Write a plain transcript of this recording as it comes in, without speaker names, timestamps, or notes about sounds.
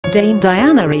Dame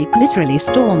Diana Rigg literally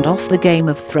stormed off the Game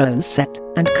of Thrones set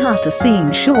and cut a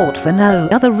scene short for no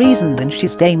other reason than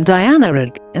she's Dame Diana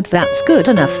Rigg, and that's good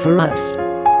enough for us.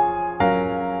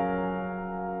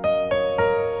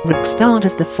 Rigg starred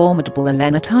as the formidable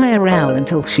Olenna Tyrell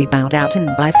until she bowed out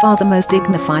in by far the most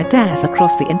dignified death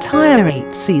across the entire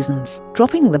 8 seasons,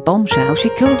 dropping the bombshell she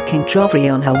killed King Joffrey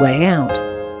on her way out.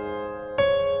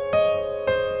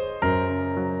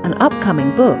 An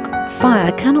upcoming book,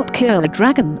 Fire Cannot Kill a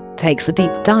Dragon, takes a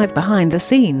deep dive behind the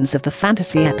scenes of the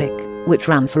fantasy epic, which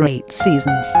ran for 8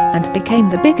 seasons and became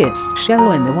the biggest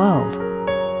show in the world.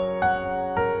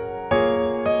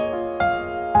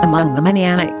 Among the many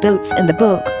anecdotes in the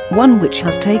book, one which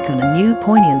has taken a new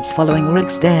poignance following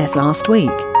Rigg's death last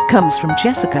week, comes from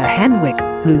Jessica Henwick,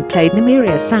 who played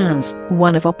Nymeria Sands,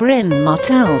 one of Oberyn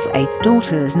Martell's 8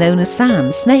 daughters known as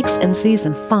Sand Snakes in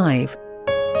Season 5.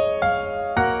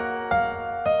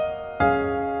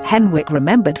 Henwick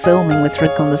remembered filming with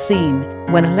Rigg on the scene,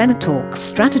 when Olenna talks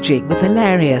strategy with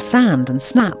Hilaria Sand and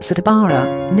snaps at Abara,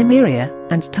 Nymeria,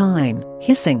 and Tyne,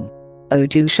 hissing, "Oh,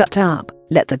 do shut up,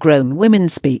 let the grown women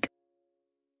speak."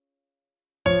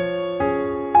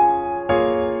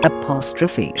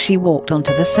 Apostrophe. She walked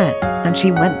onto the set, and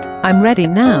she went, "I'm ready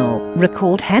now,"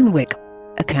 recalled Henwick.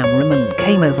 A cameraman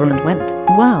came over and went,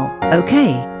 "Well,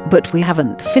 okay, but we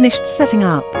haven't finished setting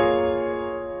up."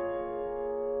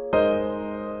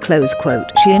 Close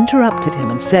quote. She interrupted him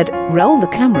and said, "Roll the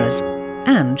cameras."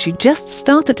 And she just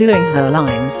started doing her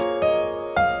lines.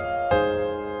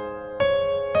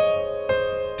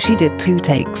 She did 2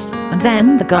 takes, and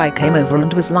then the guy came over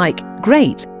and was like,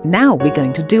 "Great, now we're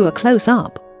going to do a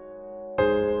close-up."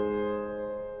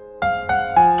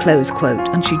 Close quote.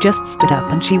 And she just stood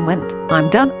up and she went, "I'm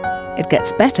done. It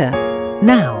gets better.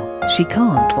 Now, she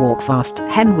can't walk fast,"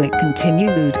 Henwick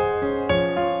continued.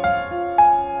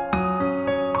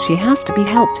 "She has to be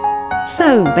helped."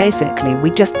 So basically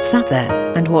we just sat there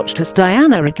and watched as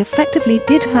Diana Rigg effectively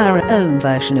did her own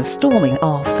version of storming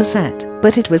off the set,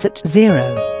 but it was at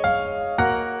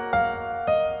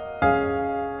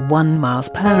 0.1 miles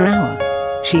per hour.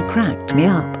 She cracked me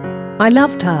up. I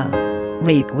loved her.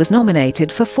 Rigg was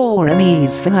nominated for 4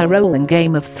 Emmys for her role in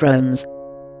Game of Thrones.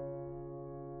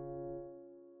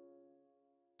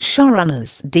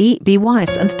 Showrunners D.B.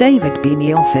 Weiss and David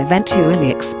Benioff eventually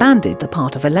expanded the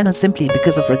part of Olenna simply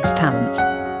because of Rigg's talents.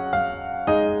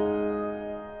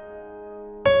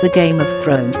 The Game of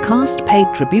Thrones cast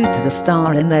paid tribute to the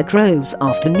star in their droves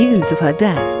after news of her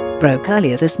death broke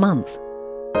earlier this month.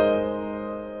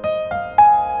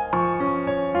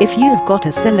 If you've got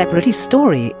a celebrity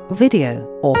story, video,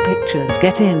 or pictures,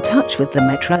 get in touch with the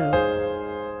Metro.co.uk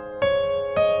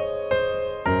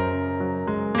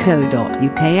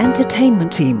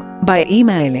entertainment team by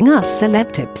emailing us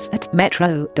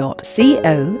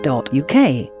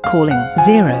celebtips@metro.co.uk, calling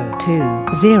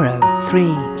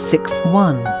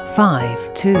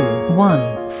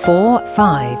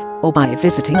 020361522145, or by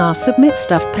visiting our Submit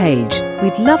Stuff page.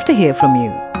 We'd love to hear from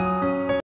you.